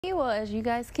Well, as you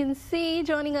guys can see,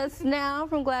 joining us now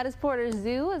from Gladys Porter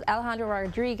Zoo is Alejandro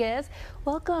Rodriguez.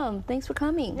 Welcome. Thanks for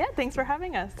coming. Yeah, thanks for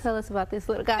having us. Tell us about this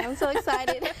little guy. I'm so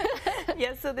excited.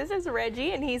 Yes, so this is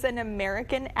Reggie, and he's an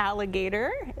American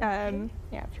alligator. Okay.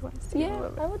 Yeah, if you want to see a little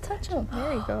bit. I will touch him.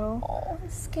 There you go. Oh,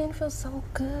 his skin feels so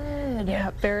good. Yeah,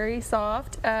 very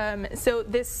soft. So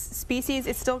this species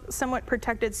is still somewhat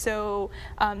protected, so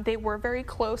they were very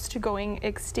close to going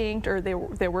extinct, or they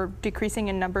were decreasing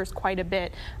in numbers quite a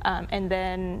bit. And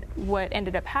then what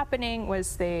ended up happening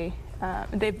was they've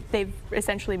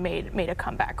essentially made a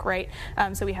comeback, right?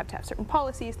 So we have to have certain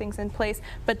policies, things in place,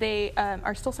 but they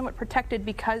are still somewhat protected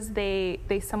because they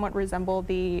somewhat resemble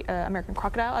the American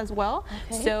crocodile as well.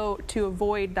 Okay. So to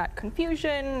avoid that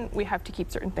confusion, we have to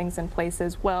keep certain things in place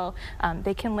as well.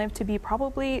 They can live to be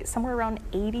probably somewhere around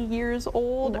 80 years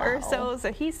old or so.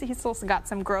 So he's still got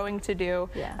some growing to do.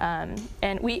 Yeah.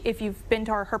 And if you've been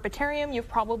to our herpetarium, you've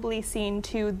probably seen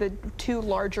the two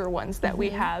larger ones that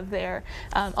we have there.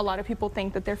 A lot of people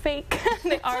think that they're fake.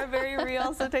 They are very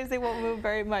real. Sometimes they won't move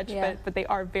very much, but they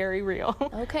are very real.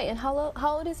 Okay, and how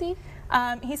old is he?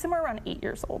 He's somewhere around 8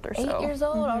 years old or so. 8 years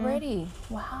old already.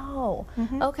 Wow.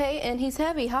 Okay, and he's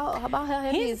heavy. How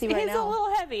heavy is he right now? He's a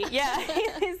little heavy. Yeah,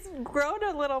 he's grown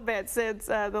a little bit since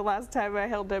the last time I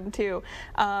held him too.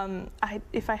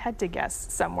 If I had to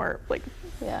guess, somewhere like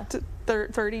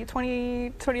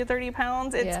 20 to 30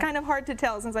 pounds. It's kind of hard to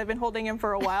tell since I've been holding him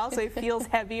for a while, so he feels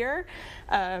heavier.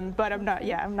 But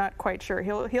I'm not quite sure.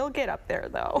 He'll get up there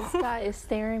though. This guy is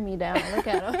staring me down. Look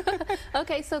at him.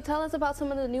 Okay, so tell us about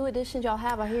some of the new additions y'all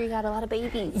have. I hear you got a lot of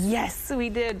babies. Yes, we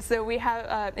did. So we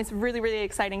have, it's a really, really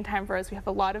exciting time for us. We have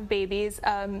a lot of babies.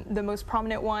 The most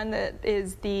prominent one that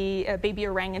is the baby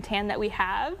orangutan that we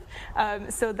have.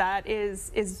 So that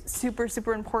is super,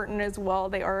 super important as well.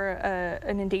 They are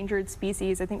an endangered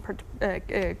species, I think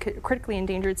critically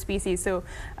endangered species. So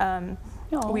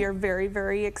we are very,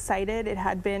 very excited. It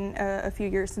had been a few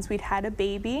years since we'd had a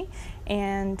baby,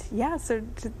 and yeah, so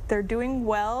they're doing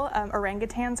well.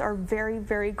 Orangutans are very,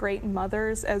 very great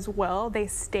mothers as well. They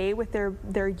stay with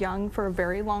their young for a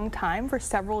very long time, for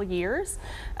several years,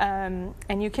 and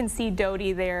you can see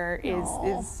Dodie there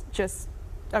is just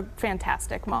a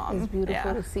fantastic mom. It's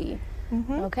beautiful to see.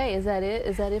 Okay, is that it?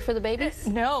 Is that it for the babies?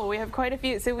 No, we have quite a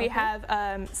few. So we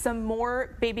have some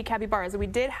more baby capybaras. We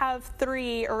did have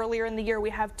 3 earlier in the year. We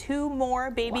have 2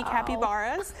 more baby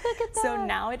capybaras. Look at that. So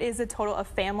now it is a total of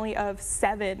family of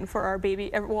 7 for our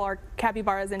our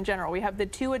capybaras in general. We have the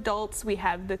 2 adults, we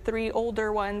have the 3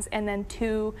 older ones, and then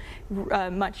 2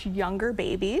 much younger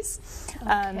babies.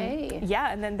 Okay.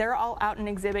 Yeah, and then they're all out in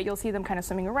exhibit. You'll see them kind of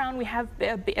swimming around. We have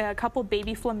a couple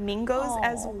baby flamingos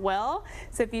as well.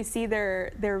 So if you see they're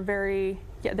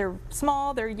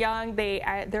small, they're young,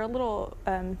 they're a little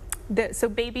so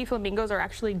baby flamingos are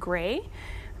actually gray.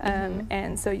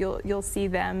 And so you'll see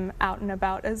them out and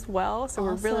about as well. So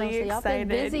we're really excited.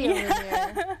 Been busy over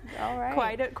there. All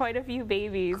right. Quite a few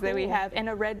babies that we have, and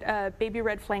a baby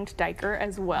red-flanked duiker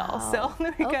as well. So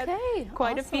we got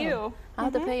quite a few. I'll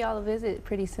have to pay y'all a visit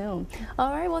pretty soon.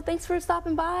 All right. Well, thanks for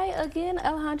stopping by again,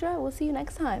 Alejandra. We'll see you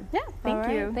next time. Yeah.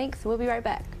 Thank you. Thanks. We'll be right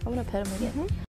back. I'm gonna pet him again.